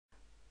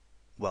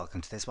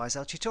Welcome to this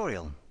YSL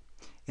tutorial.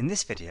 In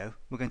this video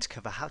we're going to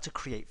cover how to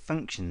create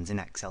functions in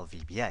Excel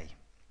VBA.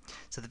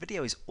 So the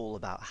video is all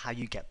about how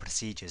you get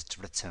procedures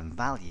to return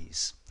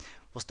values.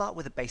 We'll start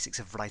with the basics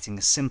of writing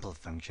a simple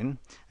function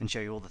and show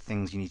you all the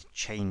things you need to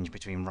change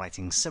between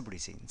writing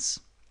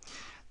subroutines.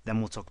 Then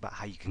we'll talk about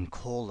how you can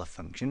call a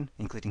function,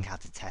 including how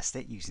to test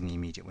it using the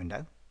immediate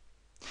window.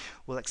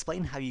 We'll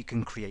explain how you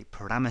can create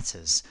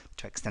parameters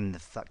to extend the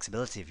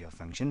flexibility of your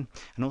function,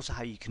 and also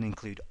how you can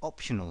include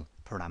optional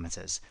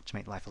parameters to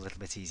make life a little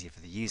bit easier for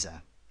the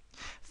user.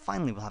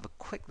 Finally, we'll have a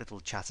quick little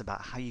chat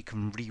about how you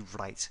can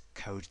rewrite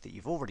code that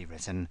you've already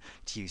written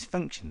to use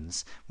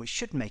functions, which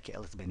should make it a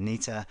little bit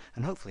neater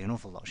and hopefully an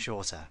awful lot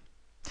shorter.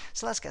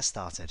 So let's get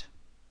started.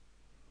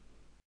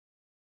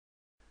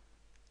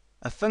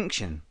 A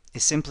function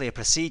is simply a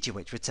procedure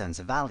which returns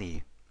a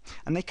value,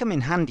 and they come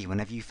in handy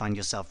whenever you find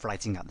yourself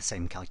writing out the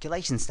same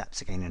calculation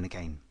steps again and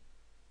again.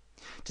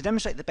 To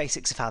demonstrate the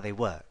basics of how they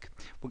work,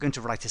 we're going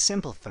to write a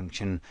simple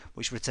function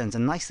which returns a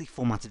nicely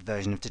formatted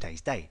version of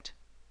today's date.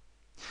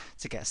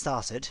 To get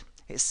started,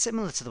 it's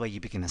similar to the way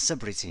you begin a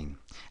subroutine,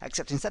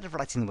 except instead of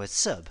writing the word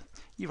sub,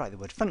 you write the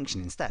word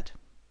function instead.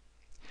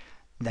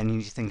 Then you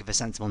need to think of a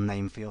sensible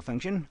name for your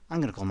function.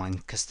 I'm going to call mine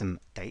custom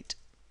date.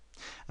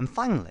 And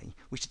finally,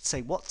 we should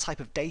say what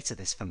type of data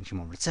this function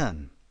will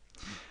return.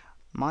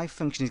 My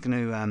function is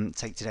going to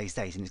take today's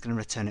date and it's going to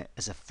return it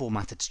as a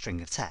formatted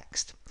string of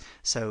text.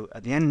 So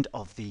at the end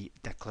of the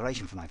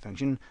declaration for my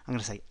function, I'm going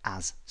to say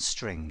as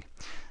string,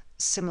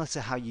 similar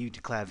to how you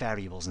declare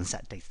variables and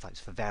set data types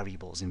for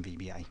variables in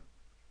VBA.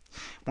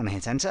 When I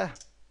hit enter,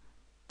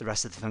 the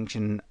rest of the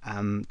function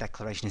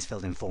declaration is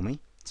filled in for me.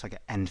 So I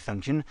get end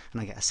function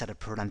and I get a set of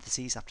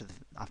parentheses after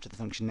the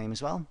function name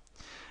as well.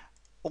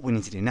 All we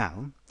need to do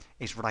now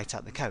is write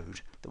out the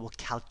code that will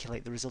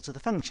calculate the result of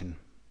the function.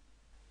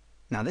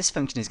 Now this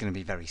function is going to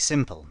be very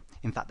simple.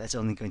 In fact, there's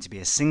only going to be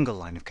a single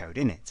line of code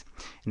in it,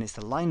 and it's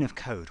the line of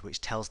code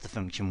which tells the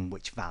function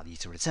which value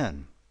to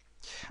return.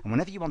 And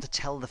whenever you want to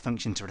tell the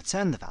function to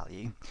return the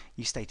value,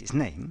 you state its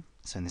name,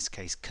 so in this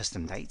case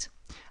custom date,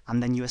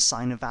 and then you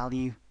assign a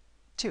value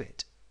to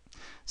it.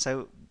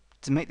 So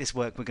to make this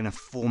work, we're going to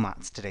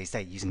format today's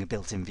date using a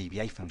built-in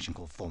VBA function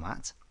called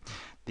format.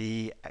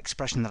 The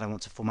expression that I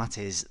want to format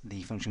is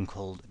the function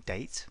called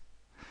date.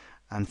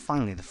 And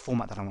finally, the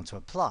format that I want to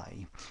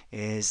apply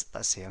is,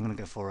 let's see, I'm going to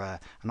go for a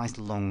nice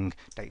long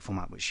date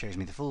format which shows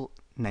me the full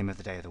name of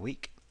the day of the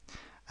week,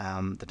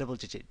 the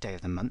double-digit day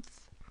of the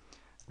month,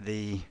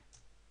 the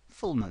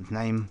full month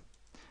name,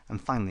 and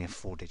finally a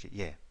 4-digit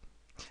year.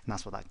 And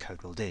that's what that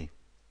code will do.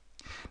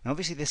 Now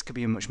obviously this could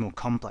be a much more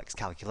complex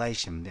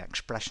calculation, the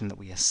expression that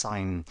we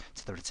assign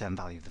to the return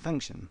value of the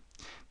function.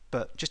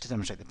 But just to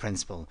demonstrate the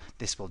principle,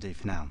 this will do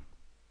for now.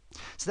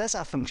 So there's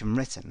our function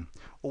written.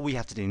 All we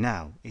have to do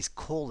now is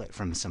call it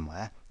from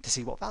somewhere to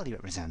see what value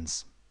it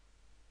returns.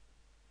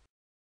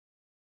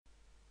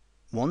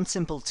 One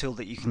simple tool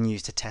that you can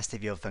use to test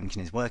if your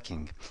function is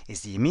working is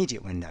the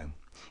immediate window.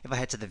 If I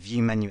head to the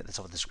View menu at the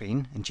top of the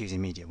screen and choose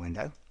Immediate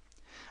Window,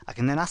 I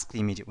can then ask the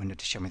immediate window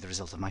to show me the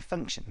result of my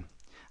function.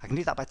 I can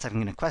do that by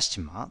typing in a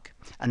question mark,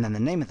 and then the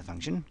name of the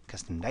function,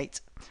 custom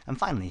date, and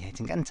finally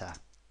hitting enter.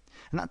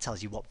 And that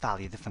tells you what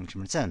value the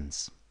function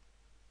returns.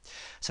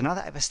 So now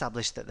that I've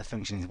established that the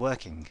function is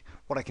working,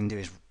 what I can do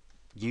is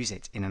use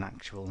it in an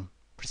actual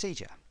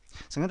procedure.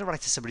 So I'm going to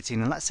write a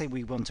subroutine, and let's say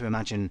we want to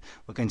imagine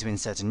we're going to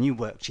insert a new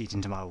worksheet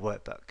into our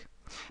workbook.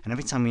 And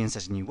every time we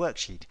insert a new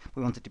worksheet,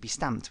 we want it to be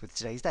stamped with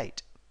today's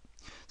date.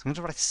 So I'm going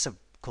to write a sub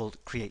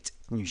called create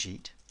new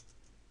sheet.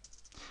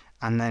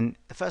 And then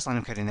the first line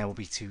of code in there will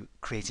be to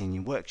create a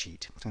new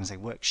worksheet. So I'm going to say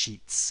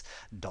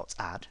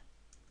worksheets.add.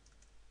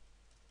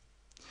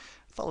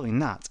 Following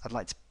that, I'd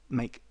like to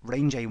make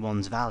range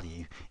A1's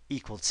value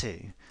equal to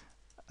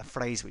a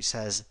phrase which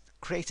says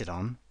created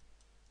on,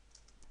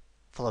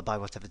 followed by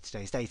whatever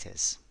today's date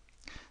is.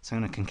 So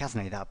I'm going to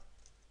concatenate that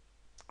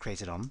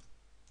created on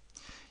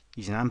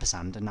using an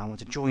ampersand, and now I want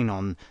to join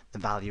on the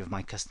value of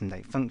my custom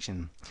date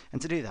function. And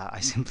to do that,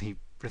 I simply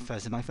refer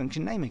to my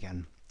function name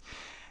again.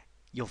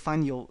 You'll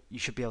find you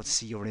should be able to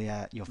see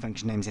your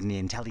function names in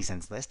the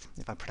IntelliSense list.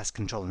 If I press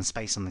Control and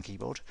Space on the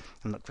keyboard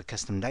and look for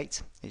custom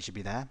date, it should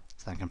be there.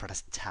 So I can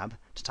press Tab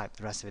to type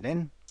the rest of it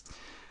in.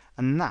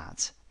 And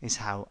that is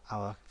how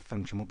our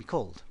function will be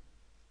called.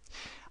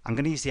 I'm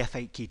going to use the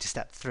F8 key to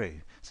step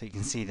through, so you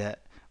can see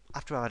that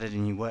after I've added a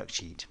new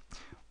worksheet,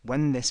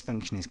 when this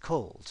function is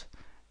called,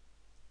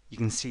 you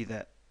can see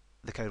that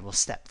the code will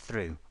step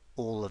through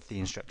all of the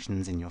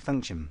instructions in your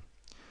function.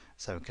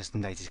 So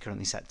custom date is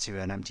currently set to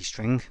an empty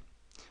string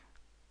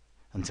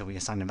until we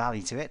assign a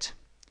value to it,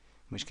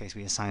 in which case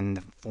we assign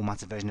the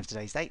formatted version of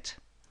today's date.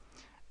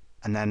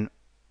 And then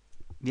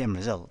the end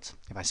result,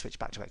 if I switch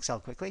back to Excel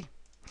quickly,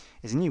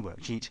 is a new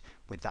worksheet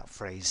with that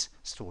phrase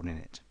stored in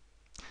it.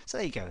 So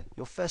there you go,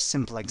 your first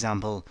simple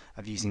example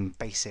of using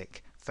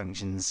basic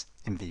functions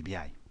in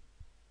VBA.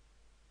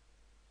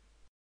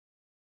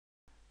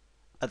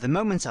 At the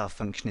moment our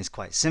function is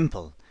quite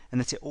simple in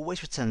that it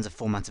always returns a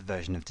formatted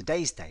version of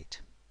today's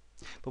date.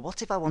 But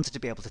what if I wanted to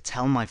be able to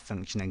tell my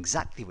function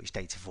exactly which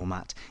data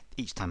format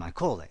each time I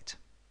call it?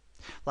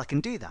 Well, I can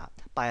do that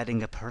by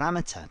adding a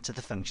parameter to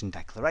the function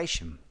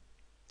declaration.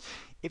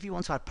 If you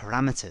want to add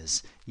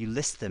parameters, you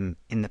list them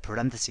in the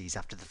parentheses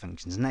after the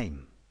function's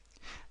name.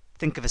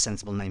 Think of a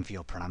sensible name for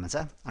your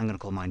parameter. I'm going to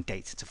call mine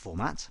date to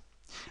format,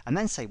 and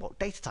then say what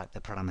data type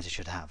the parameter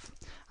should have.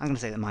 I'm going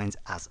to say that mine's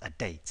as a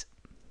date.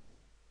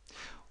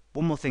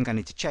 One more thing I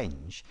need to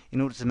change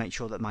in order to make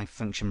sure that my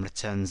function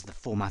returns the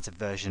formatted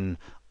version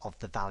of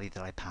the value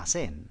that I pass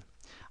in.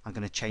 I'm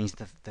going to change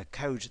the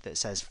code that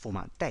says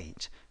format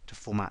date to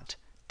format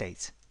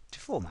date to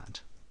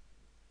format.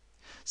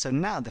 So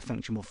now the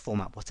function will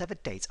format whatever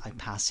date I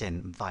pass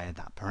in via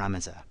that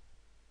parameter.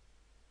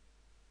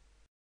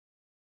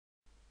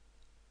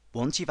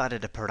 Once you've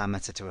added a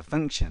parameter to a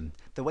function,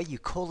 the way you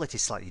call it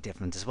is slightly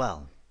different as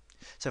well.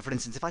 So for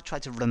instance, if I try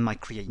to run my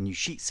create new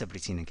sheet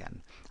subroutine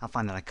again, I'll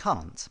find that I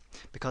can't,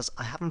 because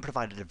I haven't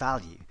provided a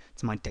value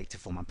to my date to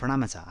format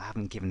parameter. I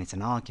haven't given it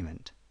an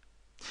argument.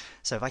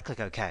 So if I click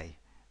OK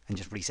and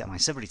just reset my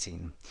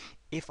subroutine,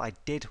 if I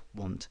did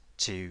want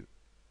to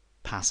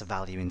pass a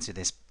value into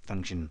this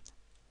function,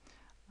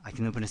 I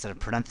can open a set of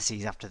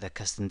parentheses after the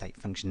custom date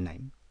function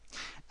name,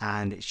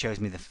 and it shows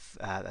me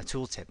a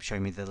tooltip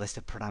showing me the list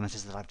of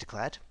parameters that I've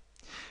declared.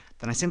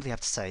 Then I simply have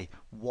to say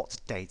what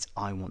date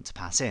I want to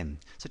pass in.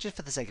 So just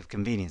for the sake of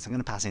convenience, I'm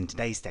going to pass in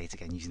today's date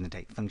again using the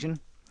date function.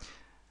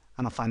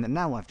 And I'll find that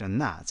now I've done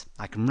that,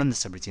 I can run the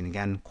subroutine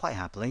again quite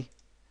happily,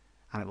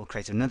 and it will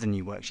create another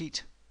new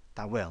worksheet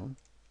that will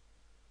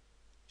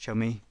show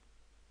me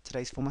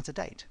today's formatted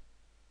date.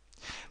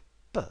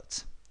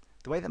 But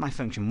the way that my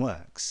function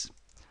works,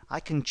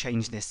 I can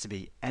change this to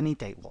be any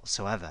date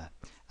whatsoever,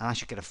 and I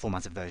should get a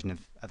formatted version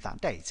of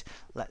that date.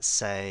 Let's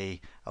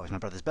say, oh, it's my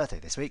brother's birthday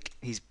this week.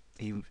 His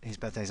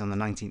birthday is on the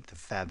 19th of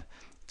Feb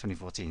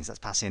 2014, so let's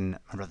pass in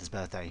my brother's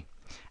birthday.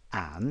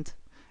 And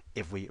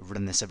if we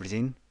run this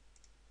subroutine,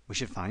 we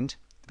should find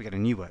that we get a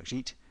new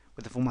worksheet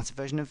with the formatted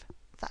version of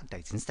that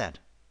date instead.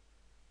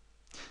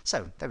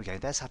 So there we go,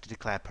 there's how to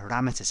declare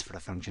parameters for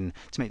a function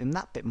to make them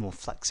that bit more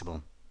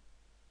flexible.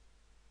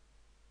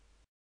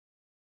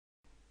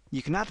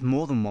 You can add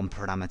more than one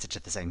parameter to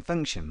the same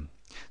function.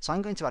 So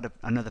I'm going to add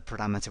another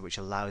parameter which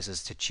allows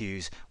us to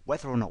choose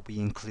whether or not we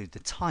include the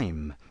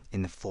time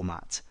in the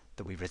format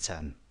that we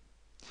return.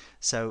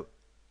 So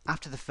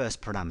after the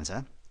first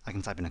parameter, I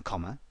can type in a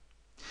comma,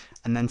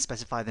 and then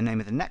specify the name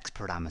of the next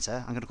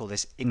parameter. I'm going to call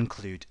this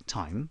include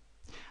time,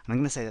 and I'm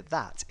going to say that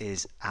that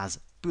is as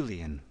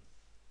Boolean. I'm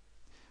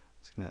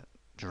just going to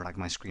drag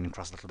my screen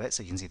across a little bit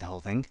so you can see the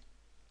whole thing.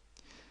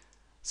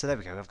 So there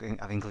we go,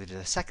 I've included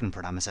a second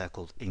parameter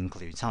called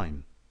include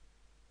time.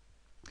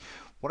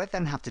 What I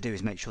then have to do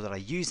is make sure that I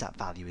use that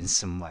value in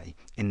some way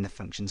in the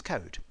function's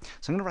code.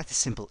 So I'm going to write a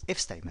simple if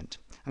statement.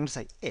 I'm going to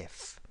say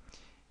if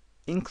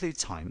include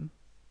time,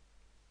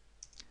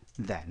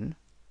 then,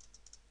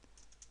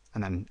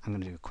 and then I'm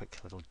going to do a quick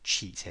little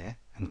cheat here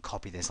and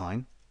copy this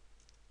line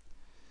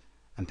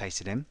and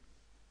paste it in.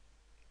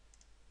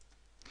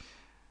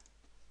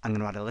 I'm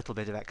going to add a little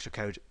bit of extra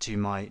code to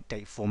my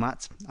date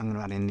format. I'm going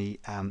to add in the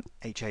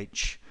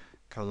HH:MM:SS,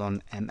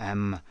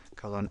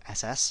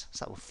 so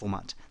that will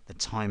format the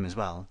time as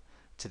well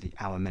to the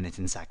hour, minute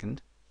and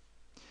second.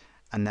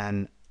 And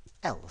then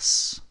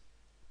else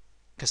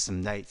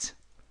custom date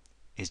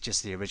is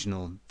just the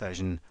original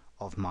version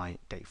of my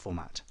date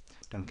format.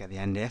 Don't forget the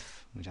end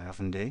if, which I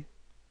often do.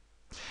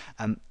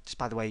 Just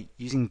by the way,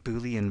 using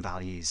Boolean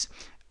values,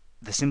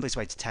 the simplest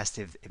way to test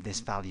if this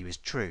value is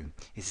true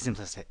is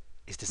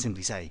to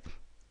simply say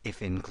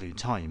if include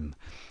time.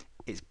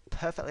 It's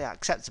perfectly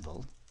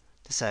acceptable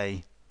to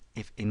say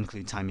if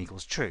include time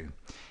equals true,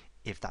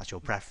 if that's your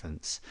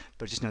preference,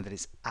 but just know that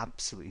it's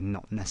absolutely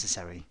not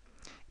necessary.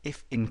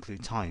 If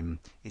include time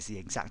is the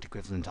exact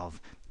equivalent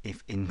of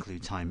if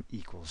include time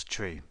equals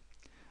true.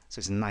 So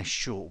it's a nice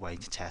short way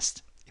to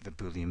test if a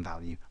Boolean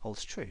value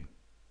holds true.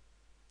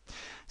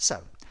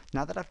 So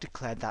now that I've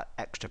declared that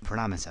extra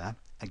parameter,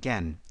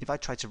 again, if I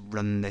try to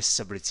run this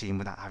subroutine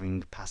without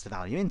having passed the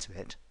value into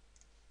it,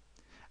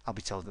 I'll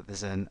be told that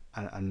there's an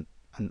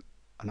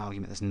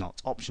argument that's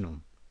not optional.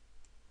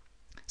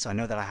 So I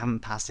know that I haven't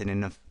passed in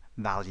enough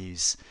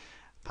values,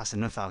 passed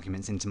enough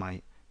arguments into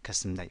my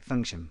custom date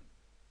function.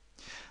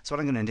 So what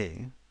I'm going to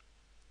do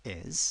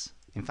is,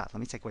 in fact, let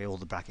me take away all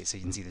the brackets so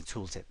you can see the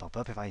tooltip pop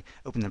up. If I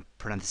open the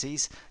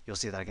parentheses, you'll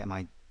see that I get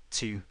my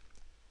two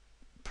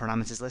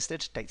parameters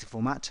listed, date to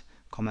format,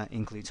 comma,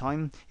 include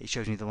time. It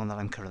shows me the one that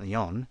I'm currently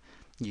on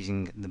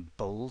using the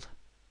bold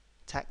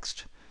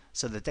text.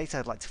 So the date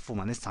I'd like to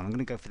format this time, I'm going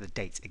to go for the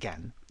date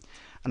again,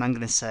 and I'm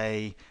going to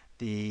say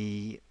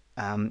the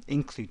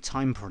include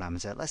time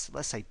parameter,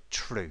 let's say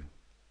true.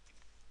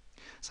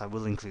 So I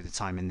will include the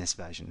time in this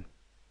version.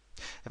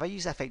 If I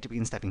use F8 to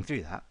begin stepping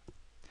through that,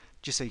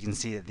 just so you can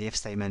see that the if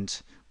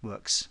statement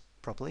works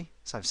properly,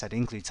 so I've said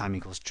include time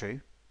equals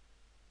true,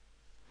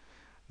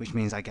 which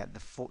means I get the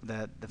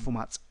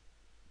format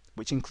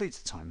which includes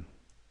the time,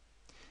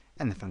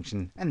 end the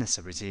function, end the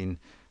subroutine,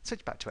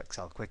 switch back to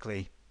Excel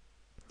quickly,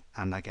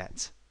 and I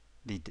get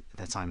the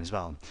time as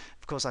well.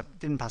 Of course, I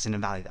didn't pass in a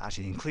value that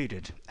actually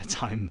included a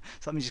time,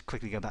 so let me just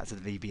quickly go back to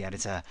the VB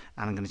editor,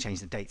 and I'm going to change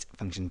the date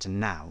function to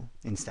now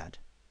instead.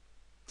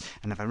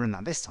 And if I run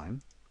that this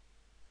time,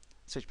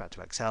 switch back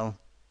to Excel,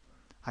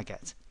 I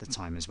get the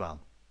time as well.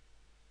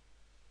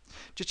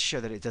 Just to show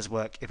that it does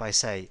work, if I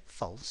say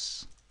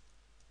false,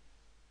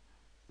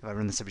 if I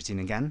run the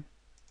subroutine again,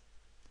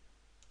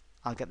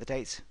 I'll get the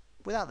date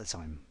without the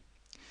time.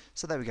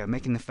 So there we go,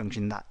 making the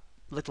function that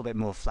little bit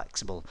more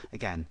flexible,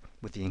 again,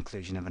 with the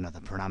inclusion of another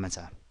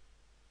parameter.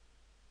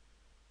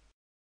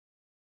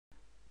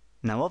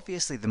 Now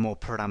obviously the more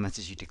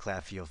parameters you declare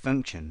for your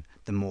function,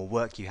 the more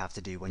work you have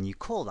to do when you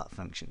call that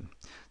function.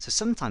 So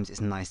sometimes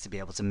it's nice to be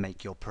able to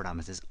make your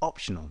parameters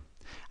optional,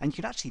 and you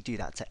can actually do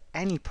that to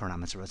any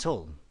parameter at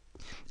all.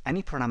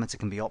 Any parameter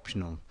can be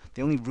optional.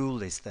 The only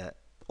rule is that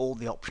all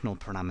the optional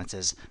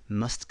parameters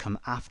must come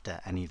after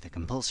any of the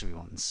compulsory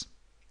ones.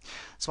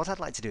 So what I'd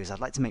like to do is I'd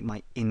like to make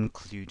my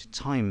include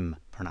time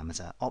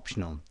parameter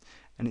optional,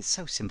 and it's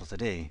so simple to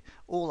do.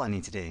 All I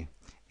need to do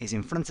is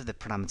in front of the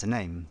parameter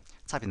name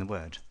type in the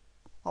word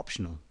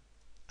optional,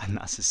 and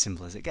that's as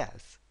simple as it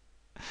gets.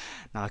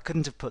 Now I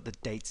couldn't have put the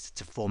date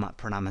to format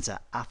parameter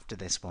after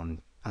this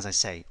one. As I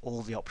say,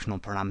 all the optional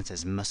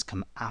parameters must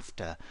come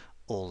after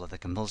all of the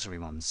compulsory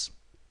ones.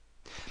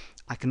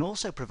 I can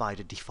also provide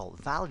a default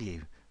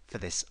value for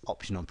this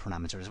optional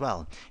parameter as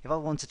well. If I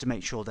wanted to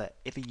make sure that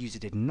if a user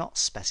did not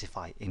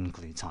specify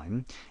include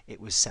time, it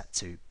was set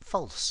to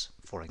false,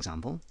 for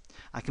example,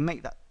 I can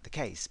make that the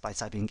case by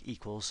typing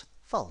equals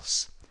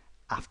false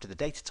after the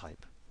data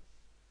type.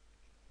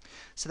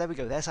 So there we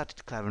go, there's how to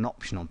declare an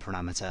optional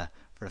parameter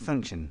for a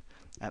function.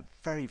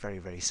 Very, very,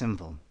 very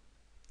simple.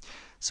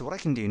 So what I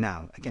can do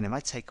now, again, if I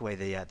take away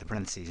the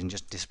parentheses and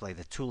just display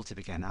the tooltip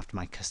again after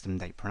my custom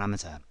date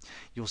parameter,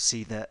 you'll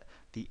see that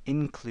the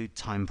include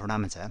time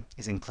parameter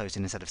is enclosed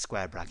in a set of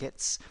square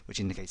brackets, which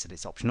indicates that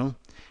it's optional,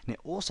 and it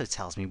also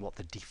tells me what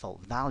the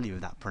default value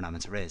of that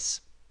parameter is.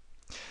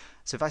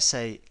 So if I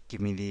say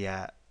give me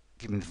the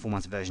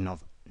formatted version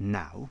of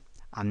now,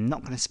 I'm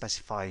not going to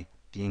specify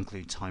the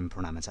include time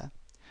parameter,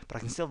 but I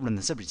can still run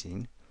the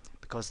subroutine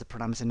because the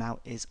parameter now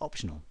is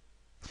optional.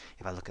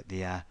 If I look at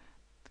the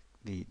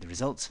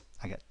result,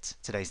 I get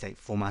today's date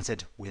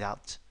formatted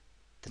without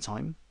the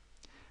time.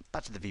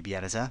 Back to the VB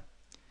editor.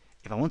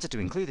 If I wanted to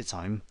include the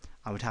time,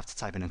 I would have to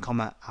type in a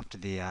comma after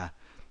the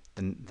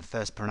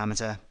first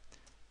parameter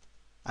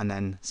and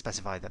then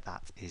specify that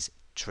that is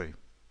true.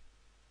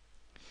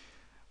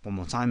 One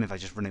more time, if I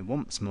just run it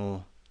once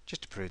more,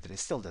 just to prove that it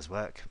still does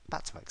work,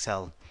 back to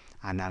Excel,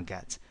 and now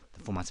get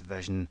the formatted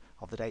version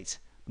of the date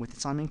with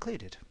the time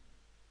included.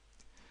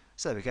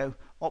 So there we go,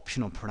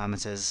 optional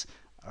parameters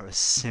are as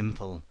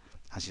simple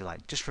as you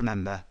like. Just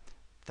remember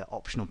that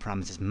optional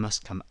parameters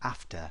must come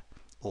after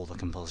all the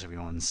compulsory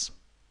ones.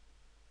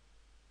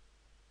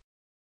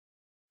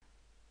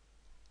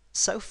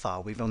 So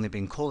far we've only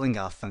been calling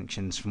our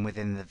functions from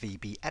within the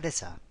VB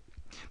editor,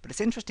 but it's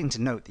interesting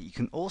to note that you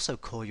can also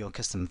call your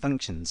custom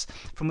functions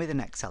from within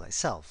Excel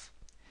itself.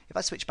 If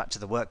I switch back to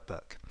the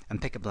workbook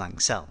and pick a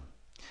blank cell,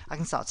 I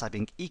can start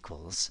typing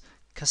equals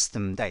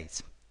custom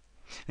date.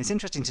 And it's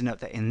interesting to note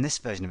that in this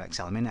version of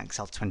Excel, I'm in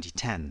Excel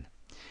 2010,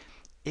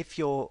 if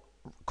you're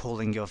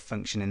calling your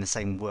function in the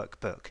same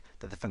workbook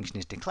that the function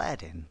is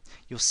declared in,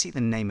 you'll see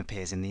the name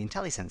appears in the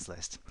IntelliSense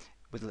list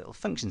with a little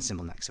function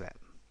symbol next to it.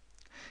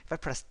 If I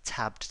press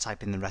tab to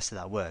type in the rest of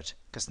that word,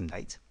 custom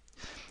date,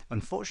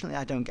 unfortunately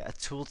I don't get a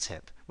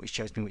tooltip which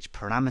shows me which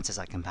parameters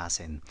I can pass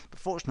in, but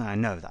fortunately I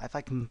know that if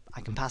I can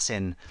pass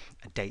in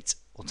a date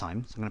or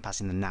time, so I'm going to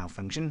pass in the now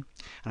function,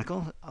 and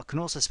I can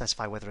also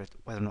specify whether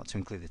or not to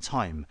include the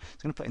time. So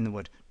I'm going to put in the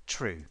word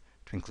true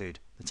to include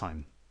the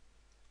time.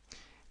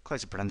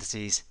 Close the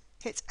parentheses,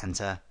 hit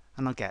enter,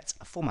 and I'll get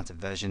a formatted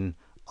version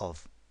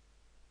of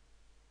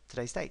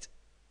today's date.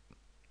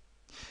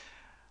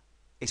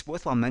 It's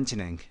worthwhile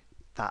mentioning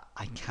that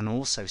I can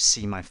also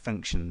see my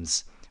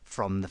functions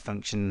from the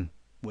function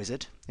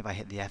wizard. If I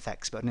hit the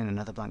FX button in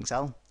another blank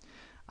cell,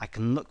 I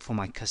can look for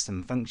my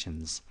custom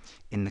functions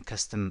in the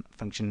custom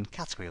function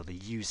category, or the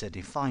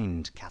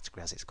user-defined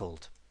category as it's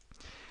called.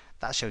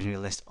 That shows me a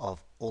list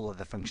of all of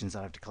the functions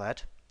that I've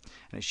declared,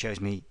 and it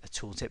shows me a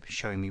tooltip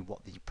showing me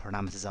what the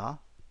parameters are.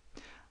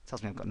 It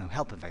tells me I've got no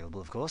help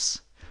available, of course,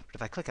 but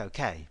if I click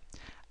OK,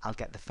 I'll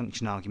get the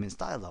function arguments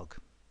dialog.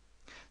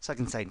 So I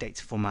can say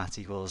date format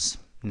equals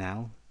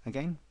now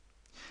again,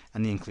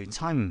 and the include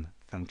time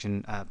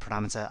function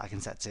parameter I'm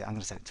going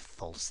to set it to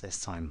false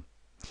this time.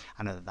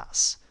 I know that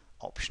that's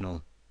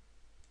optional,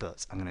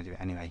 but I'm going to do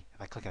it anyway.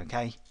 If I click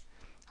OK,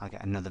 I'll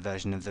get another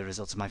version of the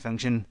result of my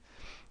function,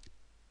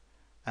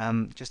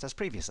 just as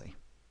previously.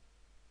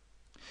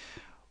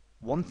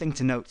 One thing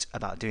to note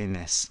about doing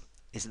this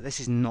is that this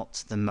is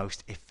not the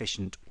most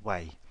efficient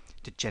way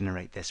to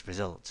generate this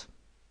result.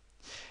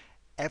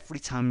 Every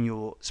time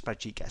your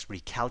spreadsheet gets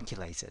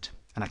recalculated,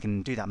 and I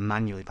can do that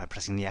manually by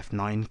pressing the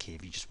F9 key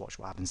if you just watch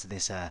what happens to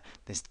this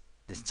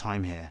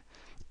time here.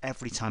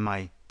 Every time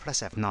I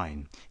press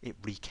F9,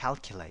 it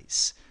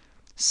recalculates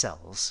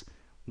cells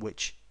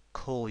which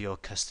call your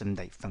custom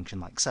date function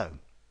like so.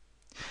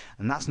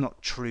 And that's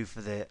not true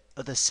for the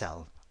other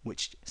cell,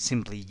 which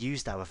simply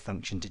used our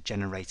function to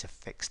generate a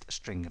fixed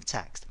string of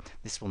text.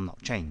 This will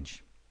not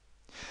change.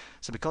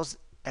 So because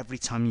every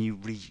time you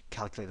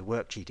recalculate the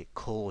worksheet it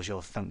calls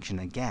your function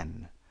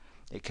again,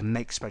 it can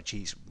make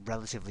spreadsheets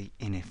relatively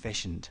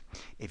inefficient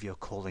if you're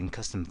calling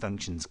custom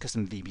functions,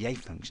 custom VBA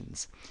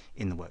functions,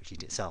 in the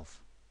worksheet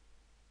itself.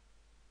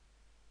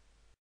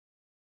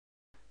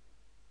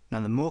 Now,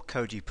 the more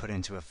code you put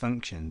into a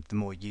function, the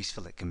more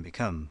useful it can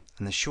become,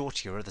 and the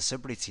shorter your other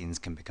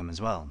subroutines can become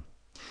as well.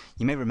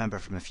 You may remember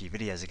from a few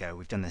videos ago,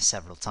 we've done this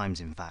several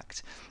times in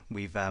fact,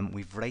 we've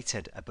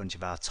rated a bunch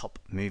of our top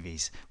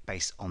movies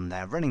based on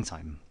their running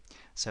time.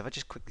 So if I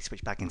just quickly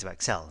switch back into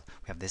Excel,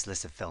 we have this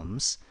list of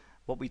films.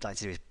 What we'd like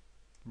to do is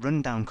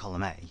run down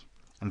column A,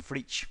 and for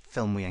each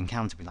film we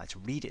encounter we'd like to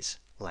read its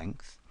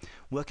length,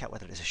 work out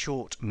whether it's a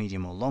short,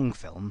 medium or long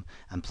film,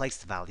 and place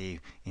the value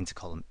into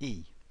column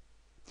E.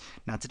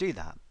 Now to do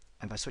that,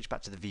 if I switch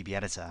back to the VB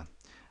editor,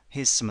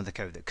 here's some of the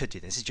code that could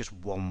do this. It's just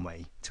one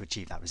way to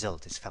achieve that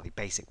result. It's a fairly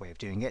basic way of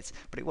doing it,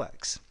 but it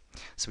works.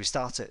 So we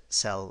start at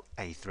cell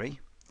A3,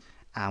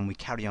 and we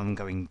carry on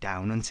going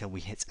down until we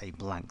hit a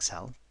blank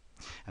cell.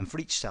 And for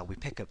each cell we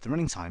pick up the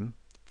running time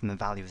from the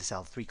value of the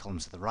cell 3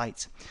 columns to the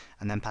right,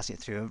 and then pass it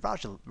through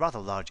a rather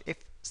large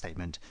if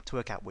statement to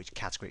work out which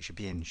category it should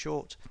be in: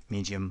 short,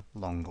 medium,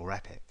 long or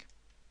epic.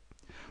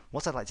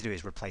 What I'd like to do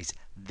is replace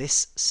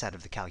this set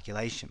of the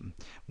calculation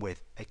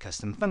with a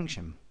custom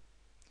function.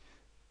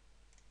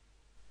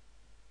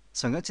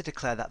 So I'm going to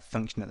declare that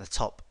function at the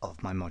top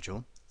of my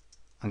module.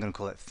 I'm going to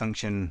call it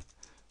function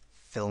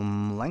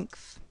film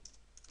length,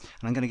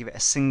 and I'm going to give it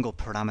a single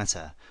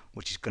parameter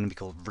which is going to be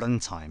called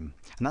runtime,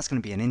 and that's going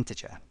to be an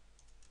integer.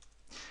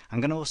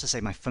 I'm going to also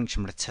say my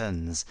function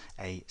returns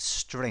a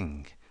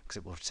string, because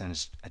it will return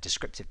a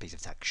descriptive piece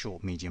of text: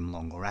 short, medium,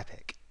 long or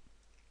epic.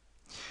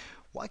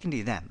 What I can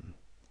do then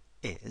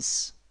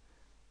is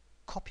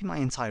copy my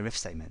entire if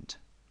statement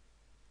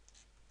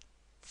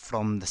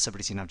from the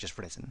subroutine I've just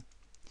written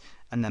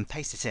and then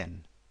paste it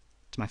in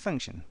to my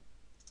function.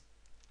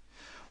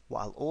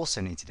 What I'll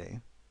also need to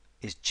do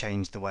is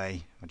change the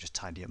way, I'll just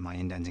tidy up my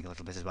indenting a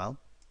little bit as well.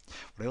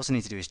 What I also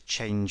need to do is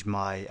change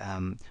my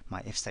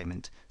my if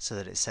statement so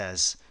that it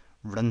says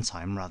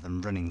runtime rather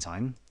than running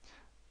time.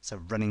 So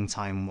running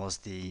time was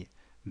the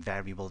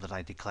variable that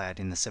I declared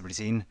in the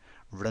subroutine.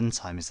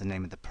 Runtime is the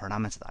name of the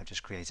parameter that I've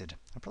just created.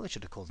 I probably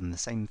should have called them the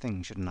same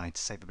thing, shouldn't I,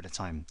 to save a bit of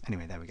time.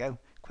 Anyway, there we go.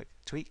 Quick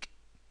tweak.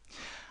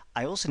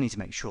 I also need to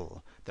make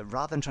sure that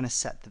rather than trying to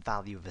set the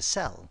value of a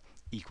cell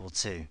equal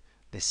to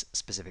this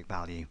specific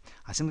value,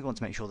 I simply want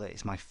to make sure that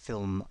it's my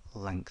film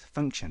length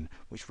function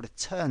which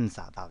returns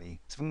that value.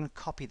 So I'm going to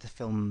copy the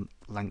film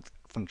length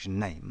function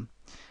name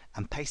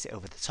and paste it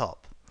over the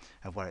top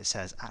of where it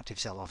says active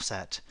cell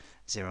offset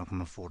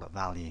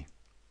 0,4.value.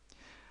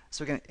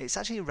 So again, it's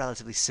actually a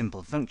relatively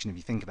simple function if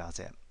you think about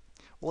it.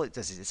 All it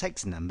does is it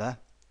takes a number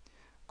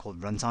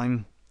called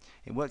runtime,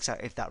 it works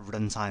out if that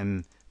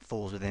runtime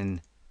falls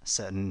within a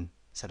certain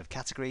set of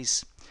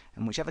categories,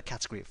 and whichever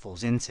category it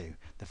falls into,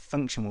 the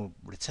function will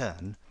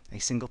return a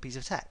single piece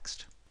of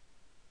text.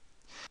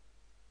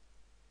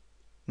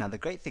 Now the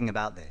great thing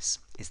about this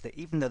is that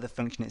even though the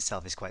function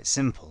itself is quite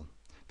simple,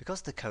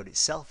 because the code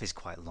itself is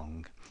quite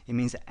long, it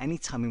means that any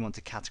time we want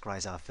to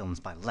categorize our films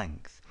by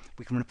length,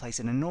 we can replace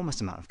an enormous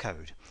amount of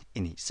code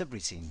in each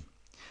subroutine.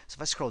 So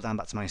if I scroll down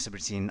back to my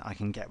subroutine, I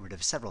can get rid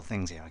of several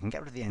things here. I can get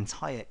rid of the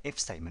entire if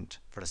statement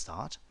for a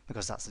start,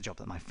 because that's the job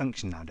that my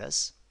function now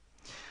does.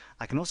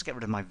 I can also get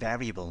rid of my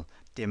variable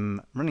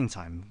dim running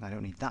time. I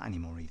don't need that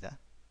anymore either.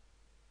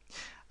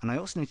 And I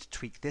also need to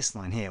tweak this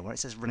line here where it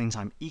says running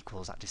time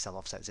equals active cell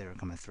offset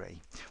 0,3.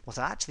 What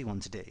I actually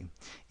want to do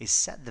is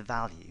set the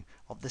value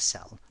of the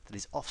cell that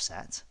is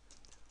offset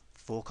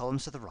 4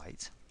 columns to the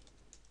right,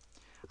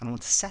 and I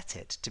want to set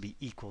it to be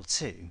equal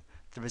to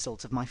the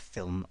result of my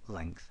film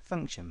length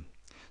function.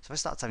 So if I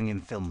start typing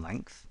in film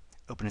length,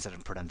 open a set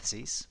of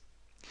parentheses,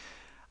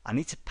 I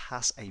need to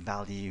pass a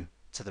value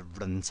to the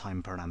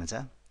runtime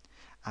parameter,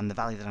 and the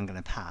value that I'm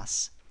going to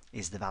pass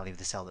is the value of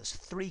the cell that's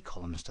 3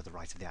 columns to the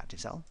right of the active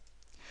cell.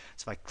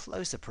 So if I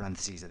close the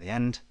parentheses at the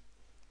end,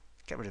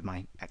 get rid of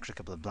my extra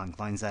couple of blank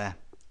lines there,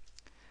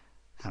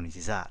 how neat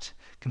is that?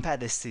 Compare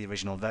this to the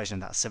original version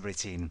of that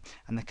subroutine,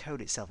 and the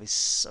code itself is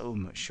so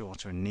much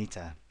shorter and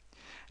neater.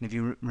 And if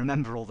you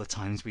remember all the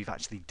times we've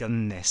actually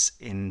done this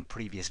in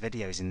previous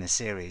videos in this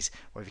series,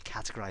 where we've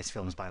categorized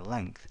films by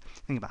length,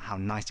 think about how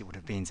nice it would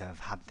have been to have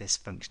had this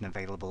function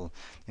available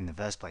in the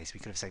first place. We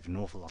could have saved an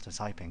awful lot of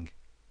typing.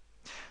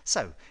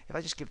 So, if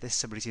I just give this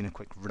subroutine a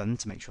quick run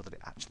to make sure that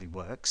it actually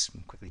works,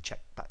 and quickly check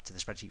back to the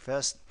spreadsheet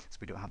first, so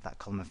we don't have that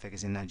column of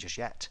figures in there just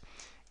yet.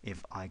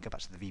 If I go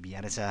back to the VB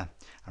editor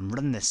and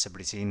run this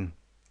subroutine,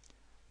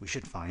 we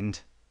should find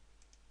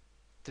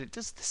that it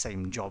does the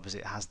same job as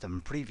it has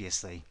done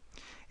previously.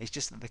 It's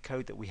just that the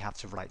code that we have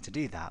to write to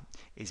do that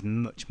is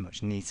much,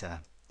 much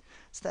neater.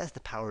 So there's the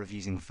power of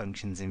using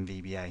functions in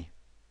VBA.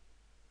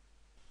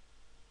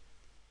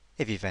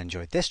 If you've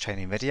enjoyed this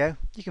training video,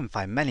 you can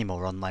find many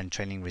more online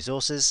training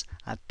resources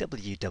at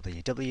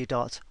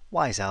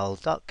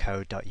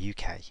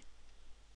www.wiseowl.co.uk.